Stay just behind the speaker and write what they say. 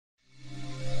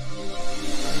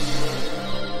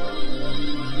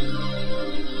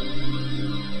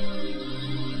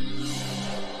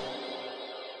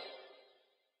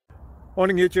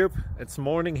Morning YouTube, it's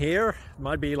morning here. It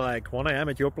might be like 1 a.m.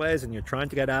 at your place and you're trying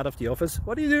to get out of the office.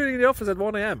 What are you doing in the office at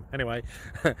 1 a.m? Anyway,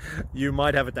 you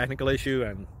might have a technical issue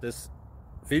and this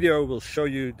video will show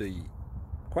you the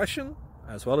question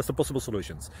as well as the possible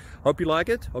solutions. Hope you like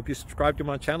it, hope you subscribe to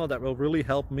my channel. That will really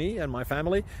help me and my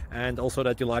family, and also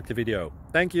that you like the video.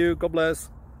 Thank you, God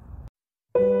bless.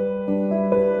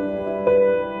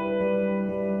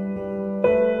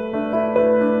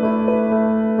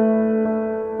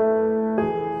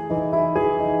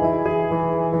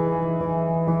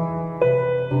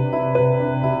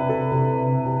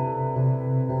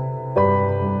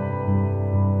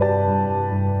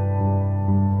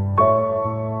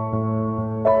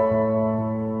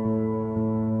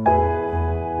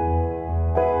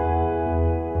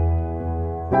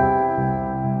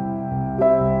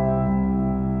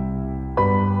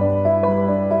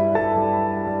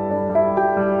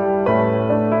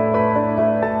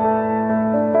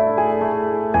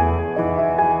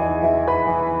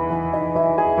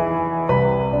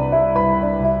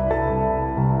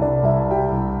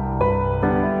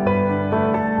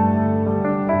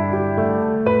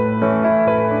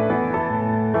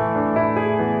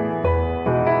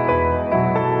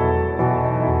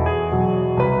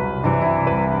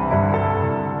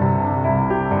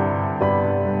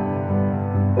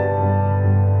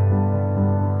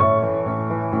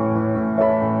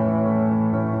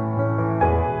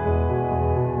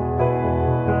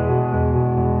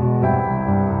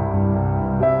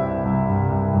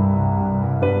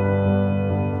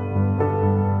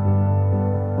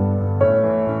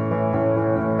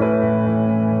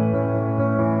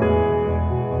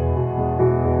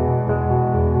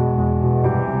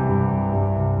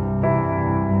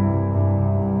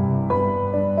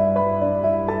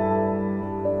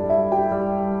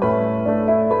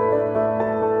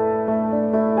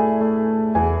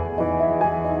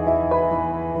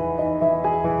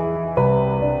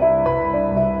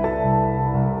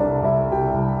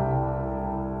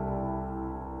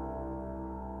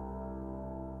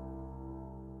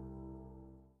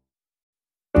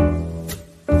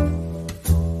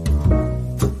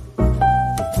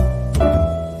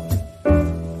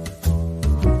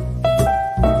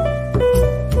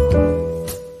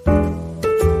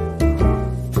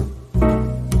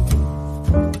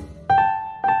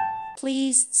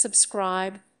 Please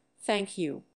subscribe. Thank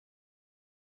you.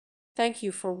 Thank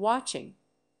you for watching.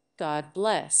 God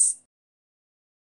bless.